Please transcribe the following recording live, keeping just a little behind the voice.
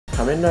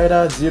Kamen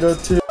Rider Zero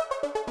Two.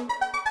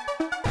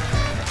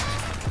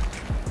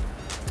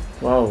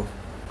 Wow,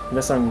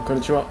 皆さんこん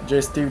にちは、J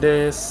Steve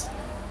です。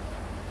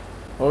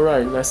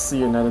Alright, let's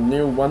see another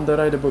new Wonder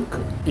Rider book,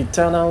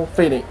 Eternal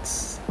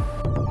Phoenix.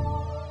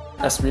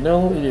 As we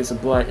know, it is a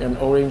black and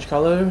orange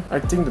color. I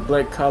think the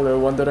black color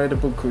Wonder Rider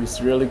book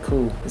is really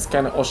cool. It's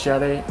kinda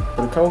oshare.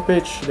 On the cover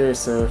page, there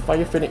is a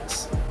Fire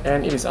Phoenix,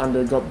 and it is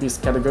under God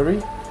Beast category,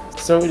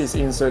 so it is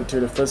inserted to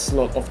the first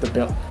slot of the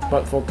belt.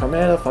 But for Kamen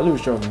Rider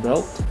Falchion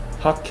belt,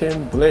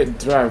 Haken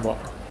BlaDriver,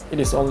 it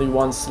is only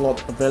one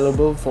slot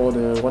available for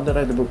the Wonder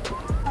Rider book.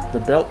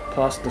 The belt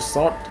plus the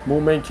sword,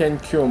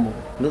 Mumeiken Kyomu,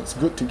 looks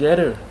good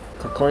together.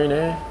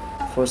 Kakoine.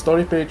 For the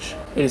story page,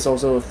 it is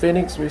also a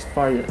phoenix with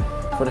fire.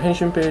 For the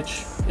Henshin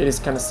page, it is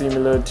kinda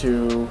similar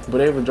to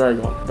Brave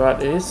Dragon,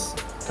 but is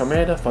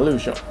Kamen Rider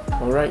Falchion.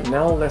 Alright,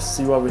 now let's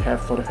see what we have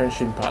for the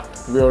Henshin part.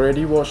 We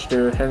already watched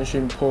the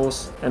Henshin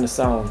pose and the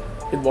sound.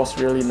 It was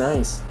really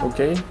nice.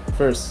 Okay,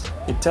 first,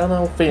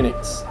 Eternal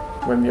Phoenix.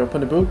 When we open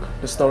the book,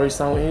 the story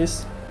sound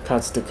is か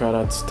つてか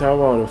ら伝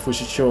わる不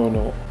死鳥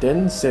の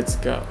伝説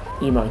が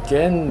今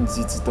現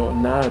実と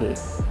なる.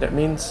 That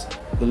means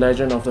the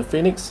legend of the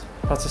phoenix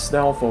passes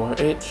down for her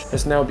age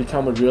has now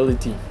become a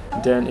reality.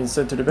 Then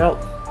insert to the belt.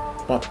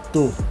 But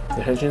the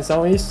Henshin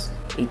sound is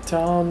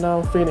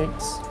Eternal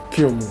Phoenix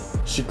Kyomu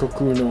四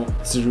国の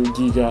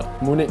剣が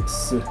胸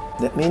す.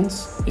 That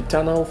means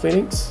Eternal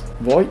Phoenix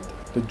Void.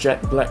 The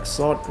jet black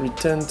sword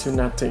returned to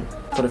nothing.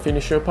 For the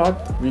finisher part,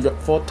 we got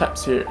 4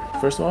 taps here.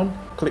 First one,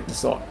 click the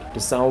sword. The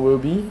sound will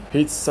be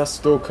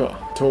Hitsastoka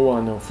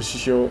Towa no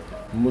Fushishou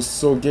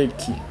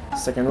Musogeki.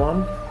 Second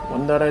one,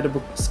 Wonder Rider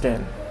book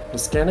scan. The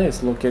scanner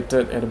is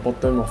located at the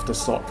bottom of the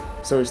sword,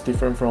 so it's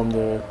different from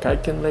the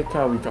Kaiken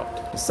Leica we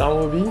got. The sound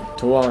will be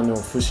Towa no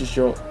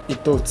Fushishou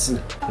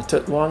Itotsu. The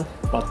third one,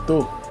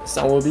 Bato. The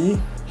sound will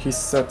be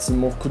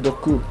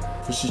Hissatsumokudoku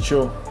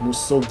Fushishou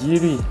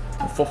Musogiri.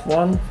 The fourth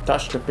one,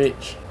 touch the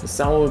page. The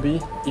sound will be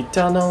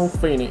Eternal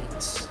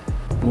Phoenix.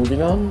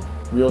 Moving on,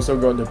 we also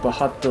got the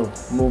Bahato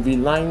movie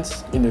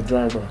lines in the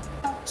driver.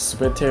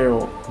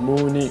 Subtitle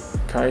Muni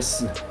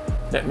Kaisu.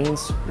 That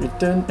means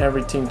return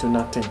everything to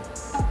nothing.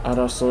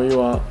 Arasoi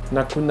wa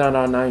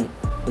nakunaranai.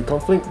 The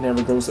conflict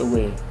never goes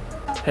away.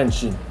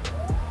 Henshin.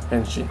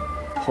 Henshin.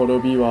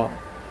 Horobi wa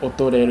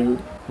otoreru.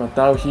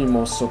 Matau hi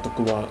mo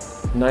sotoku wa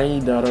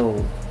nai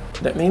darou.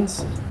 That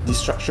means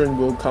destruction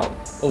will come.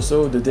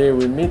 Also, the day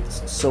we meet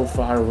so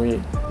far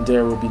away,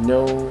 there will be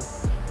no.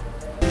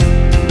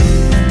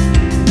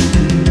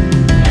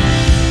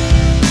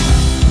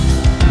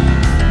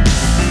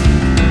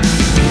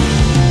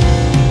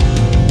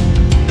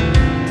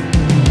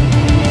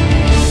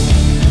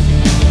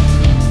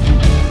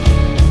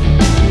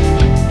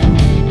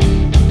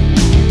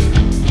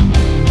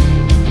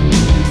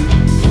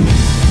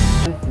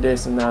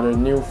 There's another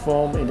new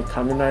form in the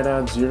Kamen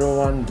Rider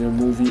 01 the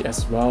movie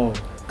as well.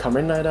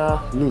 Kamen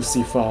Rider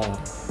Lucifer.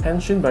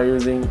 Henshin by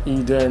using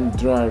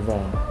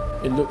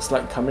BlaDriver. It looks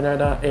like Kamen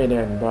Rider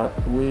Eden but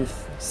with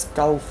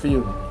skull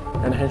feel.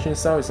 And Henshin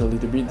sound is a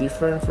little bit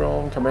different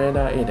from Kamen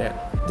Rider Eden.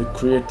 The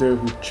creator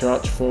who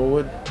charged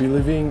forward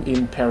believing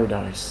in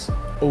paradise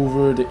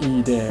over the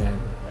Eden.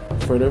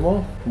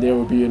 Furthermore, there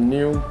will be a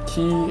new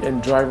key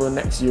and driver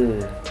next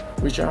year,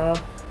 which are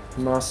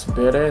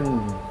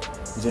Masberen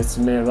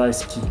Zetsume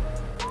Raisuki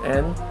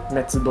and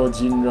Metsubo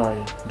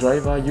Jinrai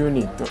Driver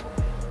Unit.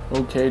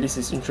 Okay, this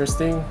is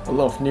interesting. A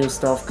lot of new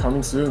stuff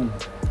coming soon.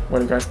 What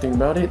do you guys think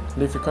about it?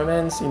 Leave your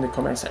comments in the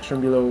comment section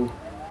below.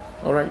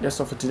 Alright, that's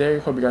all for today.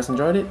 Hope you guys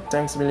enjoyed it.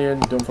 Thanks a million.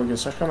 Don't forget to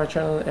subscribe my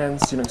channel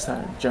and see you next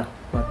time. Ja,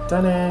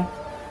 matane!